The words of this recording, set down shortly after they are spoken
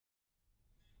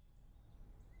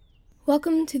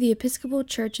Welcome to the Episcopal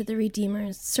Church of the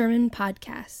Redeemer's Sermon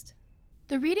Podcast.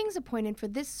 The readings appointed for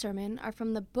this sermon are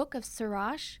from the book of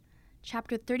Sirach,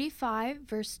 chapter 35,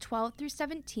 verse 12 through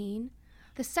 17,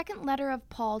 the second letter of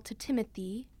Paul to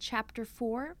Timothy, chapter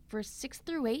 4, verse 6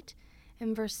 through 8,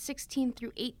 and verse 16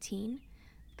 through 18,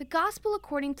 the Gospel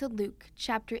according to Luke,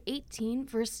 chapter 18,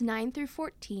 verse 9 through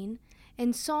 14,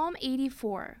 and Psalm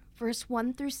 84, verse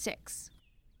 1 through 6.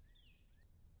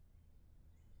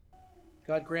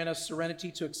 God grant us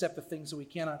serenity to accept the things that we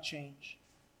cannot change,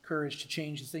 courage to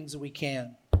change the things that we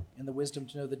can, and the wisdom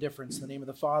to know the difference. In the name of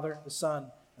the Father, the Son,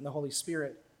 and the Holy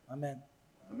Spirit. Amen.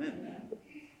 Amen.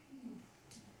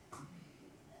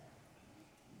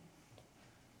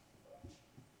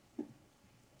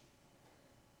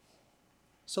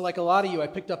 So like a lot of you, I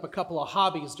picked up a couple of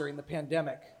hobbies during the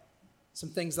pandemic, some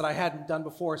things that I hadn't done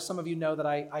before. Some of you know that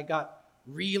I got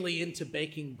really into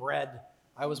baking bread.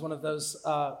 I was one of those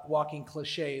walking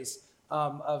cliches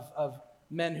of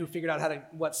men who figured out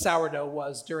what sourdough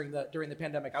was during the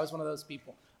pandemic. I was one of those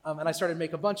people. And I started to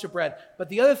make a bunch of bread. But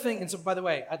the other thing, and so by the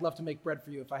way, I'd love to make bread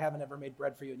for you. If I haven't ever made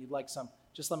bread for you and you'd like some,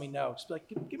 just let me know. Just be like,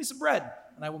 give me some bread,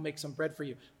 and I will make some bread for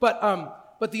you. But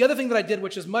the other thing that I did,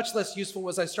 which is much less useful,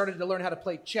 was I started to learn how to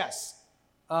play chess.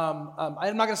 I'm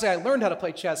not going to say I learned how to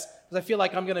play chess, because I feel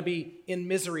like I'm going to be in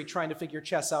misery trying to figure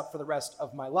chess out for the rest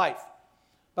of my life.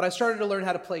 But I started to learn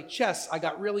how to play chess. I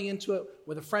got really into it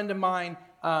with a friend of mine.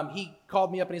 He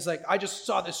called me up and he's like, I just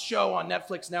saw this show on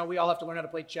Netflix. Now we all have to learn how to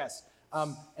play chess.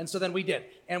 And so then we did.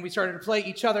 And we started to play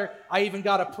each other. I even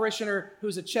got a parishioner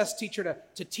who's a chess teacher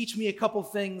to teach me a couple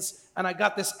things. And I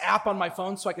got this app on my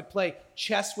phone so I could play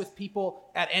chess with people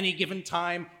at any given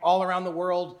time all around the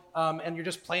world. And you're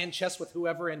just playing chess with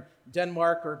whoever in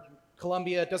Denmark or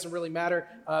Colombia. It doesn't really matter.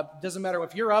 Doesn't matter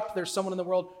if you're up, there's someone in the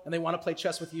world and they want to play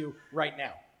chess with you right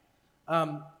now.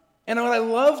 And what I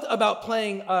loved about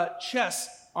playing chess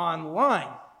online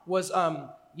was,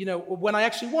 when I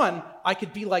actually won, I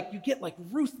could be like, you get like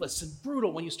ruthless and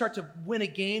brutal when you start to win a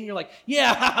game. You're like,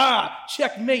 yeah, ha,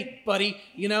 checkmate, buddy.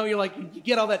 You're like, you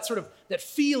get all that sort of, that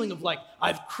feeling of like,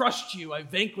 I've crushed you, I've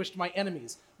vanquished my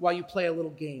enemies, while you play a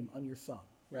little game on your phone,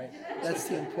 right? That's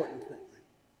the important thing.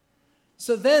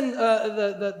 So then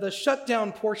the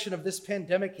shutdown portion of this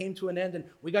pandemic came to an end, and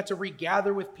we got to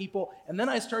regather with people. And then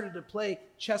I started to play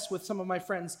chess with some of my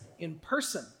friends in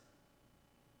person.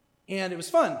 And it was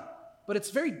fun, but it's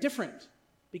very different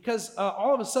because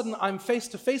all of a sudden I'm face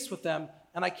to face with them,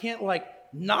 and I can't like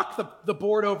knock the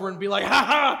board over and be like,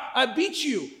 ha, I beat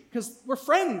you, because we're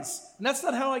friends. And that's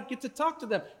not how I get to talk to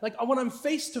them. Like when I'm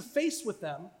face to face with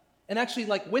them, and actually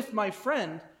like with my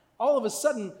friend, all of a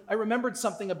sudden, I remembered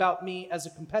something about me as a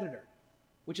competitor,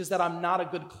 which is that I'm not a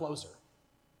good closer.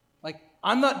 Like,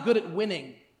 I'm not good at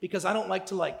winning because I don't like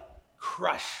to, like,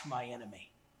 crush my enemy,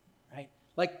 right?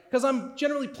 Like, because I'm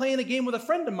generally playing a game with a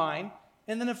friend of mine,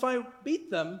 and then if I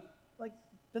beat them, like,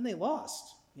 then they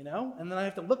lost, And then I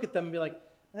have to look at them and be like,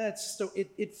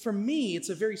 for me, it's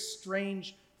a very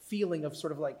strange feeling of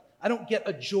sort of like, I don't get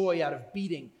a joy out of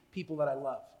beating people that I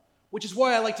love, which is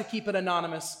why I like to keep it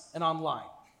anonymous and online.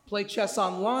 Play chess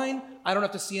online, I don't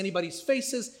have to see anybody's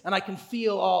faces, and I can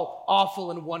feel all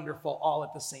awful and wonderful all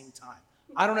at the same time.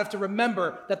 I don't have to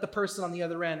remember that the person on the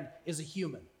other end is a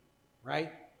human,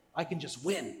 right? I can just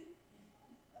win.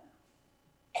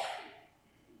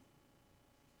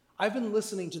 I've been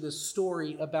listening to this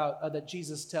story about that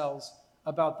Jesus tells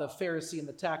about the Pharisee and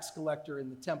the tax collector in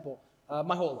the temple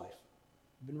my whole life.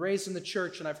 I've been raised in the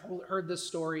church, and I've heard this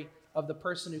story of the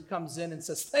person who comes in and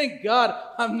says, thank God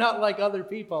I'm not like other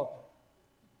people.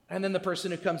 And then the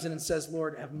person who comes in and says,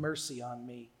 Lord, have mercy on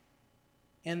me.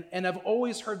 And I've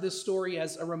always heard this story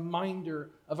as a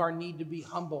reminder of our need to be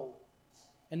humble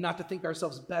and not to think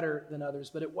ourselves better than others.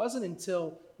 But it wasn't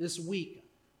until this week.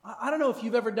 I don't know if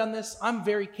you've ever done this. I'm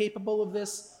very capable of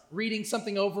this, reading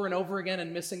something over and over again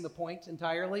and missing the point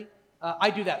entirely. I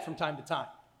do that from time to time.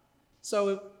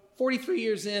 So 43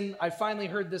 years in, I finally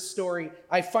heard this story.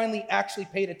 I finally actually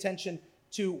paid attention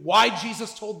to why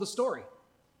Jesus told the story.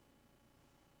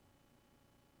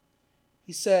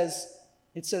 It says,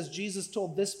 Jesus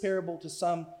told this parable to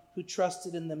some who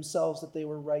trusted in themselves that they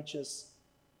were righteous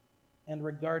and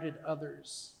regarded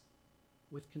others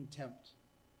with contempt.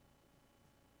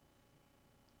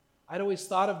 I'd always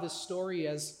thought of this story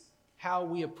as how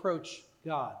we approach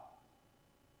God.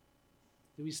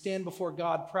 Do we stand before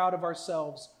God proud of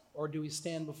ourselves, or do we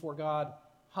stand before God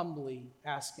humbly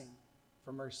asking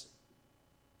for mercy?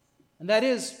 And that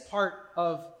is part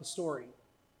of the story.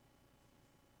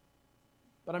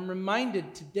 But I'm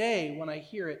reminded today when I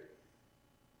hear it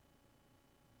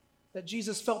that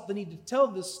Jesus felt the need to tell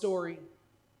this story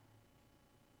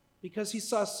because he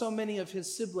saw so many of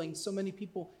his siblings, so many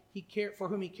people for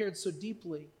whom he cared so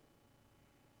deeply,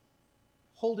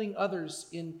 holding others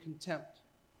in contempt.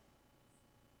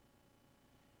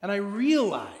 And I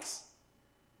realize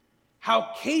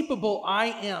how capable I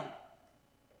am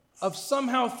of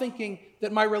somehow thinking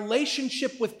that my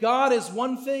relationship with God is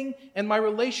one thing and my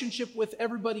relationship with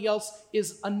everybody else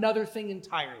is another thing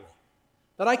entirely.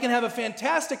 That I can have a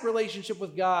fantastic relationship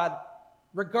with God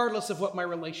regardless of what my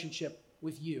relationship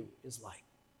with you is like.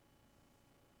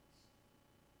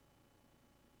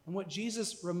 And what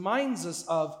Jesus reminds us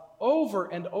of over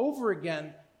and over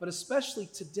again, but especially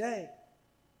today,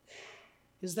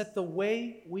 is that the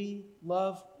way we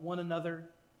love one another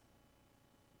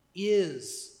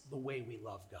is the way we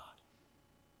love God.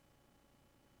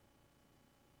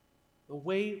 The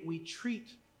way we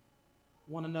treat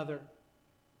one another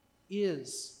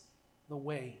is the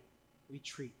way we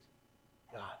treat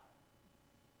God.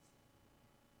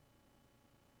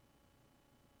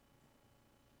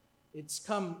 It's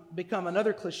become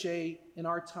another cliche in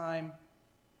our time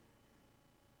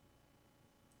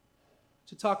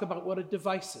to talk about what a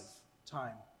divisive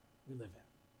time we live in.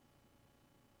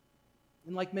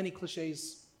 And like many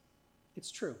cliches,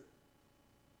 it's true.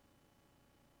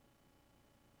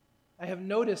 I have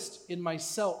noticed in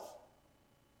myself,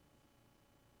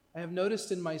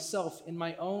 in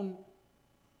my own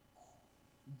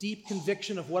deep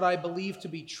conviction of what I believe to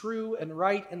be true and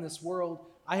right in this world,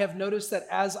 I have noticed that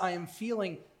as I am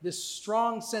feeling this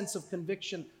strong sense of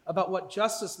conviction about what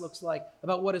justice looks like,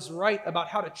 about what is right, about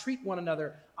how to treat one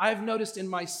another, I've noticed in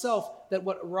myself that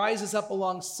what rises up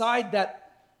alongside that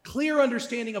clear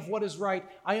understanding of what is right,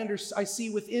 I see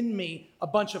within me a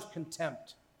bunch of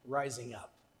contempt rising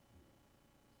up.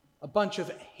 A bunch of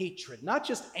hatred, not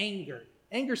just anger.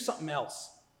 Anger's something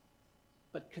else,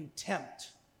 but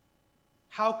contempt.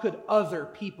 How could other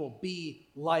people be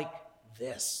like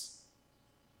this?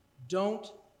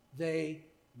 Don't they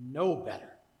know better?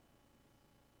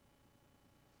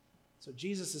 So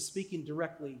Jesus is speaking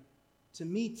directly to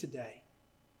me today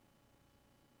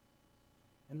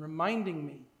and reminding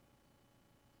me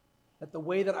that the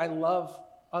way that I love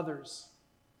others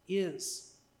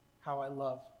is how I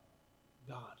love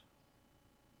God.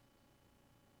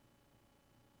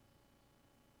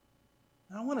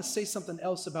 And I want to say something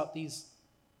else about these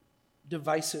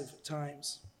divisive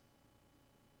times.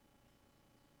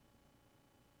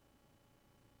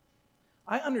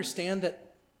 I understand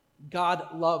that God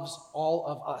loves all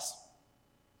of us.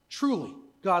 Truly,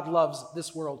 God loves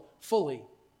this world fully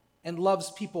and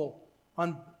loves people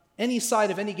on any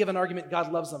side of any given argument.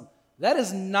 God loves them. That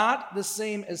is not the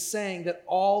same as saying that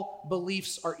all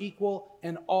beliefs are equal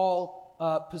and all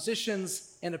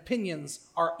positions and opinions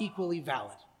are equally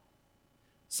valid.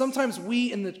 Sometimes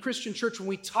we in the Christian church, when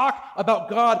we talk about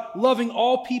God loving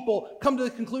all people, come to the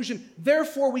conclusion,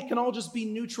 therefore we can all just be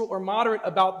neutral or moderate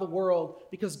about the world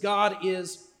because God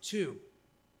is too.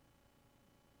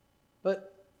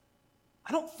 But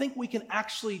I don't think we can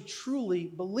actually truly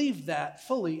believe that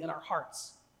fully in our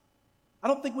hearts. I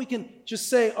don't think we can just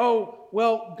say, oh,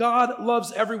 well, God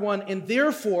loves everyone, and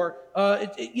therefore,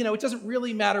 it doesn't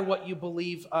really matter what you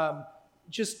believe.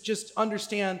 Just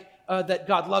understand that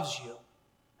God loves you.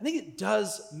 I think it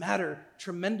does matter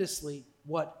tremendously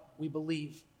what we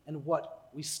believe and what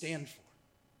we stand for.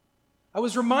 I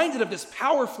was reminded of this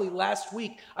powerfully last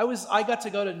week. I got to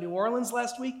go to New Orleans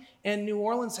last week, and New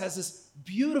Orleans has this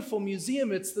beautiful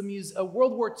museum. It's the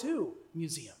World War II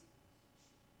museum.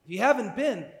 If you haven't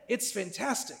been, it's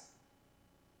fantastic.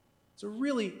 It's a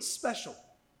really special.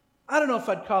 I don't know if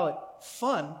I'd call it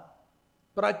fun,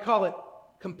 but I'd call it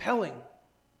compelling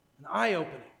and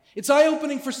eye-opening. It's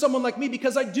eye-opening for someone like me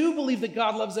because I do believe that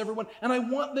God loves everyone, and I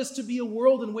want this to be a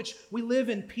world in which we live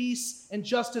in peace and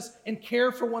justice and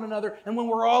care for one another, and when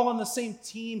we're all on the same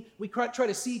team, we try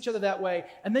to see each other that way.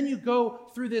 And then you go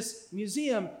through this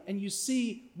museum and you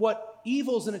see what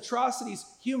evils and atrocities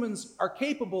humans are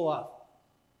capable of.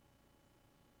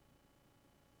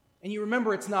 And you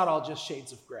remember it's not all just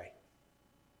shades of gray.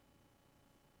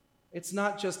 It's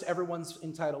not just everyone's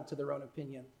entitled to their own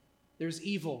opinion. There's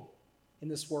evil in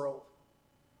this world,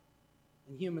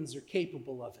 and humans are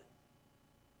capable of it.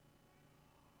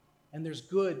 And there's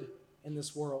good in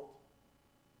this world,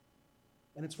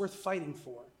 and it's worth fighting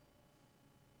for.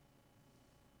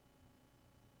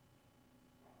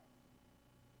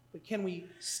 But can we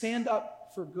stand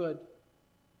up for good?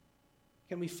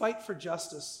 Can we fight for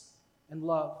justice and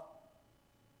love?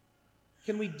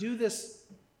 Can we do this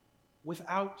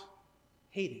without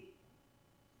hating?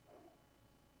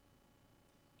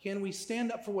 Can we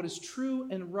stand up for what is true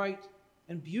and right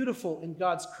and beautiful in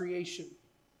God's creation?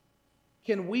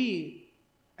 Can we,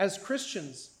 as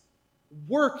Christians,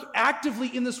 work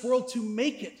actively in this world to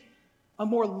make it a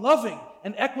more loving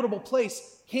and equitable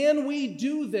place? Can we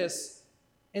do this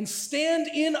and stand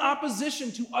in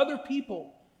opposition to other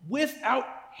people without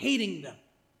hating them?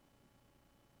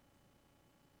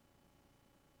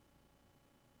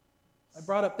 I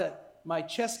brought up my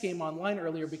chess game online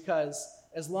earlier because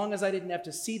as long as I didn't have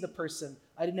to see the person,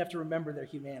 I didn't have to remember their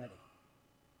humanity.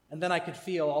 And then I could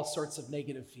feel all sorts of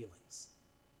negative feelings.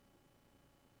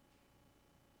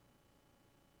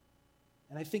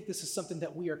 And I think this is something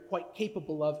that we are quite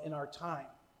capable of in our time.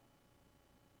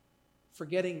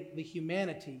 Forgetting the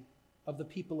humanity of the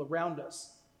people around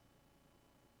us,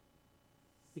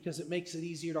 because it makes it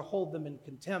easier to hold them in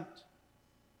contempt.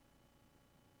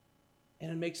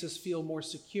 And it makes us feel more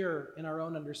secure in our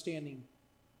own understanding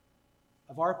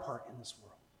of our part in this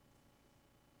world.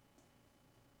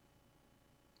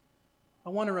 I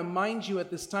want to remind you at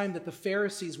this time that the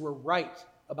Pharisees were right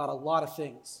about a lot of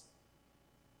things.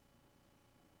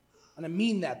 And I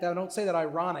mean that. I don't say that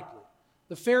ironically.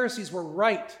 The Pharisees were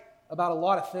right about a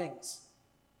lot of things.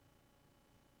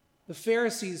 The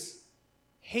Pharisees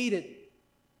hated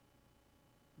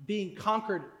being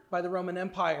conquered by the Roman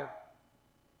Empire,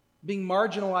 being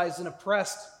marginalized and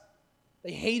oppressed.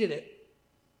 They hated it.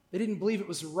 They didn't believe it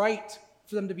was right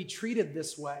for them to be treated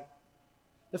this way.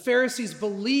 The Pharisees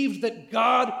believed that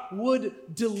God would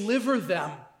deliver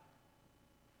them.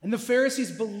 And the Pharisees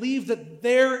believed that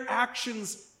their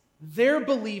actions, their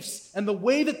beliefs, and the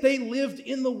way that they lived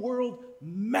in the world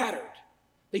mattered.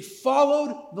 They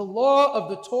followed the law of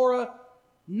the Torah,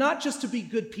 not just to be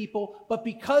good people, but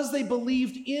because they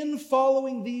believed in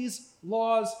following these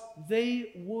laws,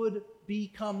 they would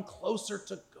become closer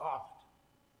to God.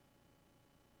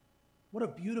 What a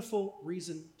beautiful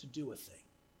reason to do a thing.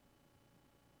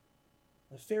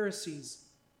 The Pharisees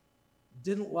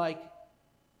didn't like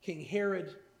King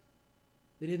Herod.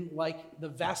 They didn't like the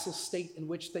vassal state in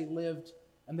which they lived,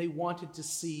 and they wanted to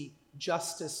see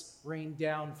justice rain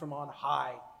down from on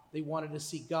high. They wanted to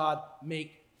see God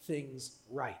make things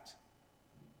right.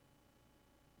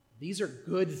 These are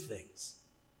good things.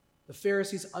 The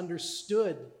Pharisees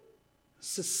understood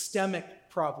systemic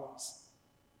problems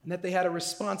and that they had a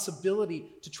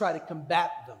responsibility to try to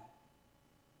combat them.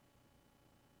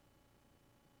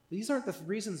 These aren't the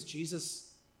reasons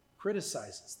Jesus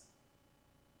criticizes them.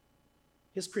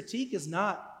 His critique is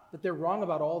not that they're wrong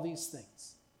about all these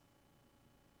things.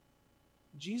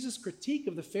 Jesus' critique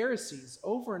of the Pharisees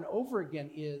over and over again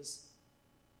is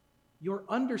your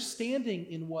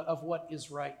understanding of what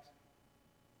is right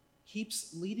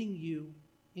keeps leading you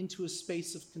into a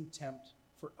space of contempt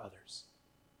for others.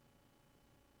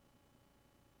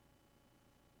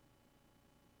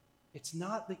 It's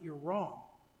not that you're wrong.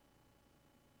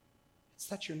 It's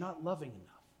that you're not loving enough.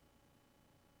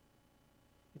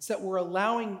 It's that we're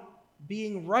allowing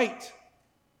being right.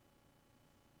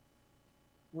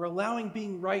 We're allowing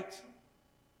being right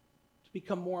to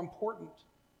become more important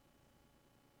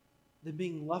than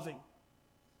being loving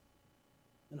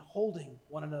and holding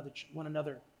one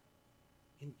another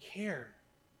in care.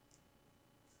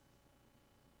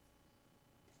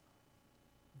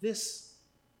 This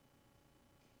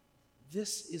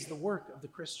is the work of the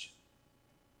Christian.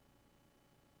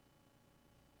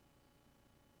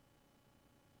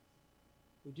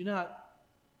 We do not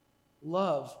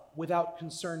love without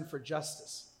concern for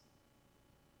justice.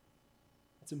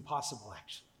 That's impossible,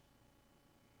 actually.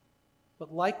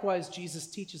 But likewise, Jesus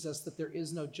teaches us that there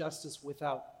is no justice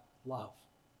without love.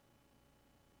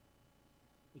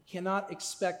 We cannot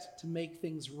expect to make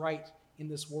things right in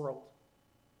this world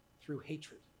through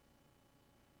hatred.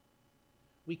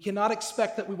 We cannot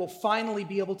expect that we will finally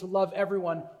be able to love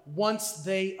everyone once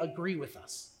they agree with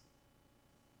us.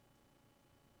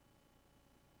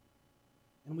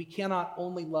 And we cannot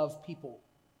only love people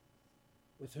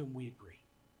with whom we agree.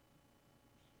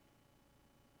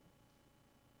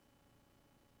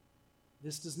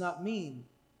 This does not mean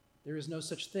there is no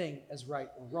such thing as right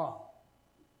or wrong.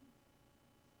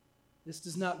 This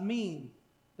does not mean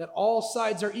that all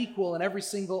sides are equal in every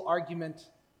single argument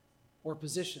or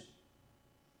position.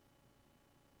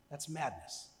 That's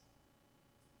madness.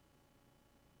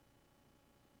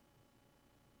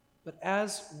 But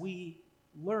as we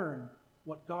learn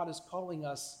what God is calling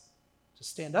us to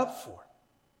stand up for,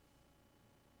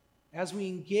 as we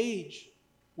engage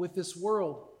with this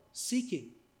world seeking,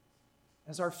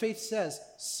 as our faith says,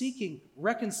 seeking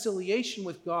reconciliation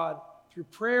with God through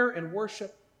prayer and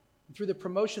worship, and through the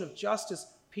promotion of justice,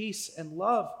 peace, and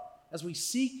love, as we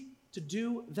seek to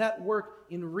do that work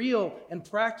in real and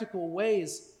practical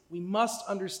ways, we must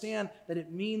understand that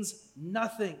it means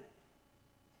nothing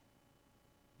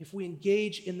if we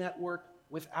engage in that work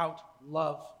without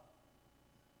love.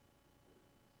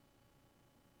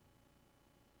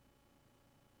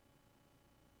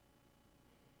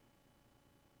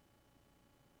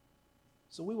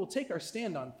 So we will take our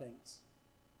stand on things.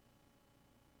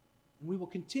 And we will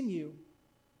continue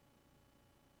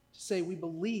to say we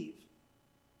believe.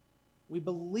 We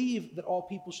believe that all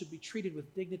people should be treated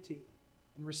with dignity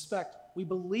and respect. We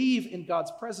believe in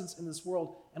God's presence in this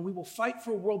world, and we will fight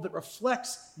for a world that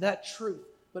reflects that truth.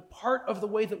 But part of the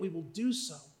way that we will do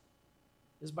so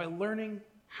is by learning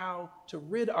how to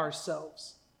rid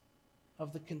ourselves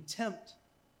of the contempt,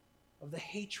 of the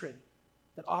hatred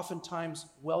that oftentimes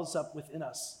wells up within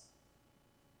us.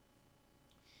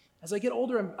 As I get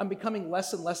older, I'm becoming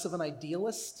less and less of an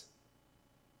idealist.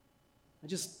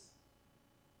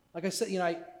 Like I said,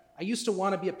 I used to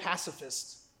want to be a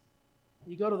pacifist.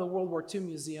 You go to the World War II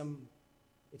Museum,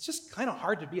 it's just kind of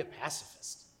hard to be a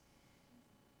pacifist.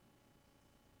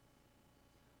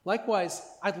 Likewise,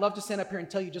 I'd love to stand up here and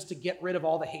tell you just to get rid of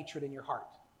all the hatred in your heart.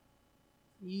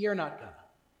 You're not gonna,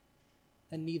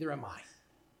 and neither am I.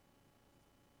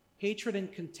 Hatred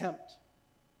and contempt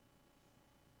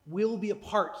will be a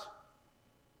part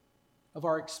of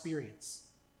our experience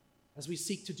as we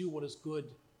seek to do what is good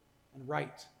and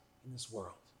right in this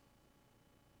world.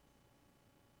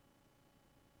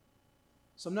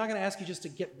 So I'm not going to ask you just to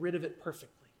get rid of it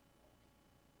perfectly.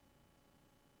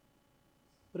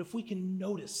 But if we can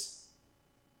notice,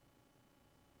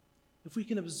 if we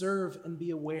can observe and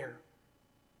be aware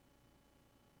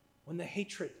when the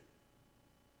hatred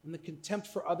and the contempt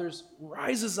for others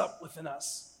rises up within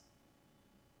us,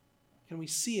 can we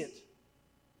see it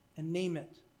and name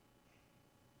it?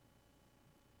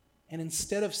 And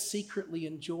instead of secretly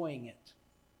enjoying it,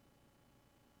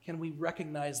 can we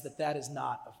recognize that that is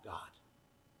not of God?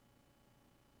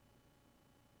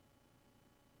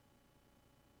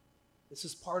 This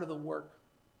is part of the work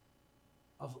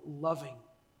of loving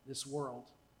this world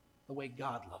the way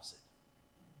God loves it.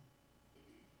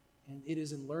 And it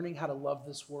is in learning how to love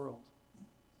this world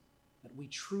that we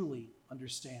truly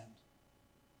understand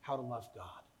how to love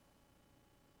God.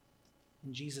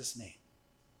 In Jesus' name.